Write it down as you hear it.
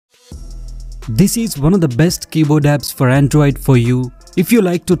This is one of the best keyboard apps for Android for you if you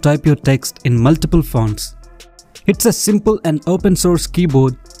like to type your text in multiple fonts. It's a simple and open source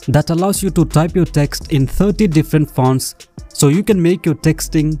keyboard that allows you to type your text in 30 different fonts so you can make your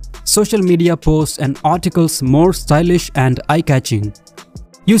texting, social media posts and articles more stylish and eye-catching.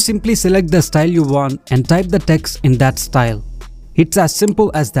 You simply select the style you want and type the text in that style. It's as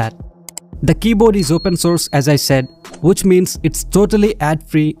simple as that. The keyboard is open source as I said, which means it's totally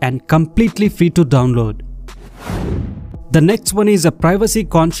ad-free and completely free to download. The next one is a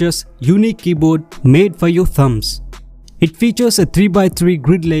privacy-conscious, unique keyboard made for your thumbs. It features a 3x3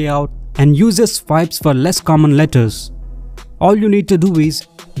 grid layout and uses swipes for less common letters. All you need to do is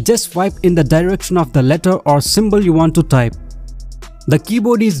just swipe in the direction of the letter or symbol you want to type. The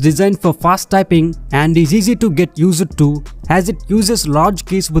keyboard is designed for fast typing and is easy to get used to as it uses large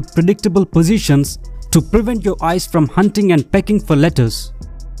keys with predictable positions to prevent your eyes from hunting and pecking for letters.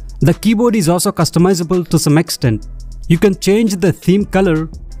 The keyboard is also customizable to some extent. You can change the theme color,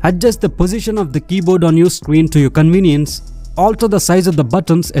 adjust the position of the keyboard on your screen to your convenience, alter the size of the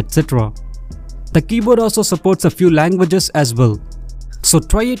buttons, etc. The keyboard also supports a few languages as well. So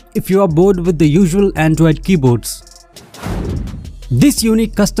try it if you are bored with the usual Android keyboards. This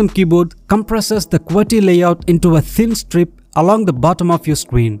unique custom keyboard compresses the QWERTY layout into a thin strip along the bottom of your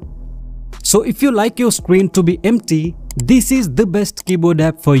screen. So if you like your screen to be empty, this is the best keyboard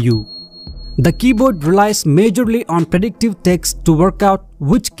app for you. The keyboard relies majorly on predictive text to work out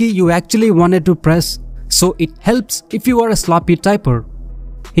which key you actually wanted to press, so it helps if you are a sloppy typer.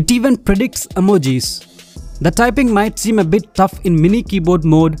 It even predicts emojis. The typing might seem a bit tough in mini keyboard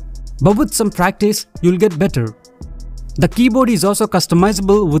mode, but with some practice, you'll get better. The keyboard is also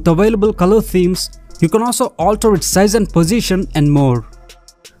customizable with available color themes. You can also alter its size and position and more.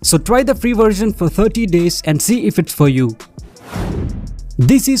 So try the free version for 30 days and see if it's for you.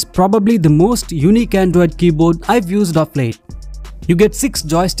 This is probably the most unique Android keyboard I've used of late. You get 6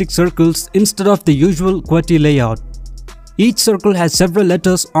 joystick circles instead of the usual QWERTY layout. Each circle has several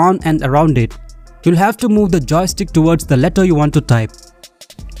letters on and around it. You'll have to move the joystick towards the letter you want to type.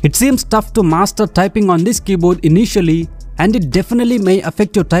 It seems tough to master typing on this keyboard initially, and it definitely may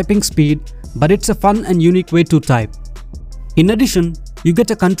affect your typing speed, but it's a fun and unique way to type. In addition, you get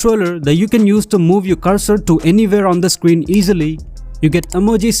a controller that you can use to move your cursor to anywhere on the screen easily. You get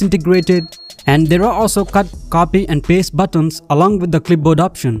emojis integrated, and there are also cut, copy and paste buttons along with the clipboard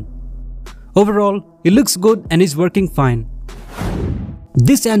option. Overall, it looks good and is working fine.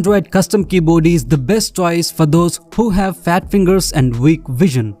 This Android custom keyboard is the best choice for those who have fat fingers and weak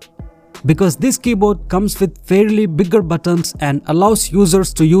vision, because this keyboard comes with fairly bigger buttons and allows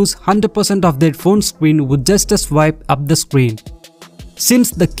users to use 100% of their phone screen with just a swipe up the screen.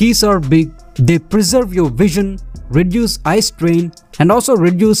 Since the keys are big, they preserve your vision, reduce eye strain and also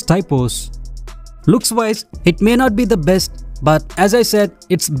reduce typos. Looks wise, it may not be the best, but as I said,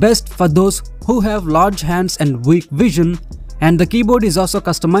 it's best for those who have large hands and weak vision, and the keyboard is also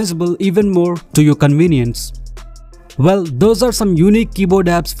customizable even more to your convenience. Well, those are some unique keyboard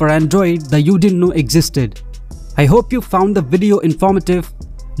apps for Android that you didn't know existed. I hope you found the video informative.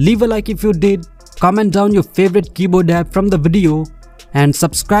 Leave a like if you did, comment down your favorite keyboard app from the video, and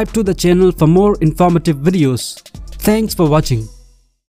subscribe to the channel for more informative videos. Thanks for watching.